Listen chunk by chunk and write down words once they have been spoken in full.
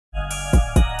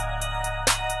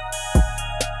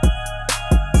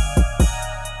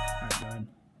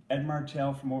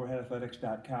Martel from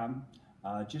overheadathletics.com.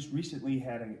 Just recently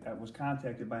was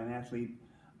contacted by an athlete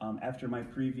after my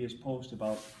previous post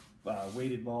about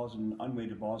weighted balls and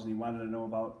unweighted balls, and he wanted to know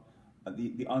about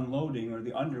the unloading or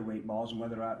the underweight balls and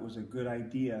whether or not it was a good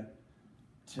idea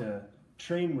to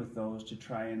train with those to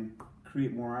try and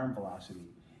create more arm velocity.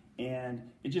 And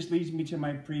it just leads me to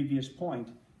my previous point.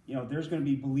 You know, there's going to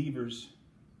be believers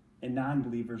and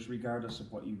non-believers regardless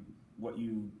of what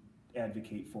you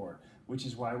advocate for, which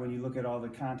is why when you look at all the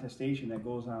contestation that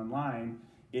goes online,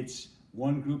 it's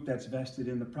one group that's vested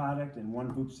in the product and one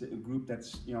group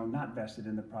that's not vested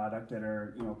in the product that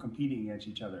are competing against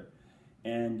each other.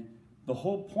 And the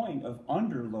whole point of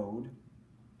underload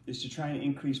is to try and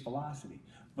increase velocity,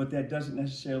 but that doesn't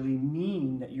necessarily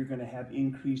mean that you're going to have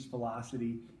increased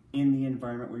velocity in the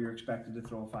environment where you're expected to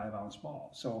throw a 5-ounce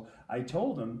ball. So I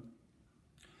told him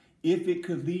if it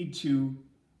could lead to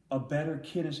a better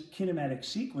kinematic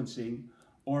sequencing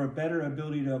or a better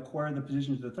ability to acquire the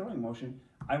positions of the throwing motion,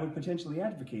 I would potentially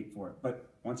advocate for it. But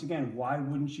once again, why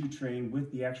wouldn't you train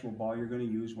with the actual ball you're going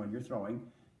to use when you're throwing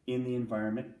in the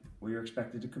environment where you're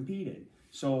expected to compete in?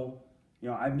 So,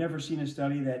 I've never seen a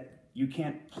study that you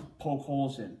can't poke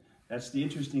holes in. That's the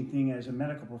interesting thing as a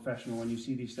medical professional. When you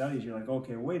see these studies, you're like,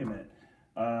 okay, wait a minute.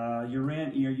 Your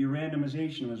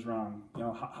randomization was wrong.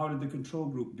 How did the control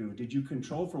group do? Did you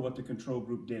control for what the control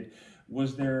group did?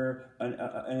 Was there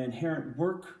an inherent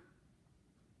work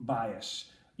bias?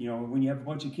 When you have a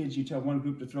bunch of kids, you tell one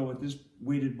group to throw with this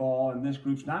weighted ball and this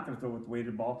group's not going to throw with the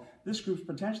weighted ball. This group's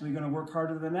potentially going to work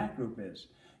harder than that group is.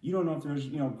 You don't know if there's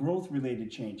growth-related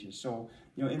changes. So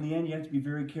in the end, you have to be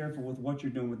very careful with what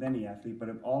you're doing with any athlete. But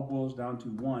it all boils down to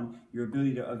one, your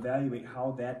ability to evaluate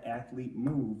how that athlete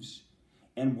moves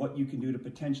and what you can do to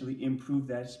potentially improve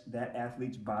that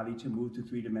athlete's body to move to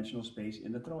three-dimensional space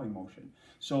in the throwing motion.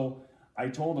 So I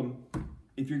told him,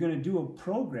 if you're going to do a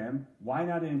program, why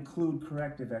not include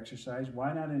corrective exercise?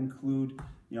 Why not include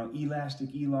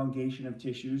elastic elongation of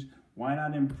tissues? Why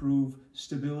not improve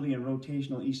stability and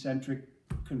rotational eccentric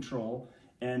control?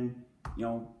 And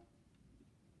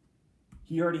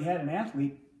he already had an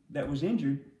athlete that was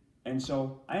injured, and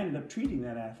so I ended up treating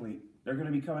that athlete. They're going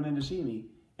to be coming in to see me,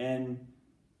 and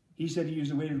he said he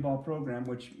used a weighted ball program,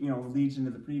 which leads into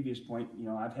the previous point.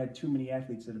 I've had too many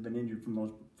athletes that have been injured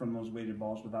from those weighted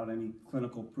balls without any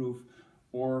clinical proof,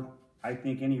 or I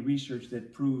think any research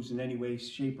that proves in any way,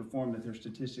 shape, or form that they're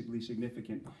statistically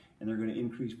significant and they're going to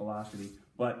increase velocity.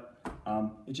 But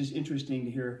it's just interesting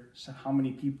to hear how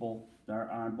many people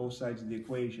are on both sides of the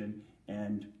equation,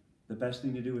 and the best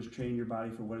thing to do is train your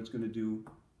body for what it's going to do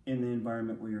in the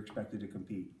environment where you're expected to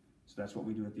compete. So that's what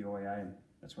we do at the OAI, and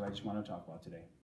that's what I just want to talk about today.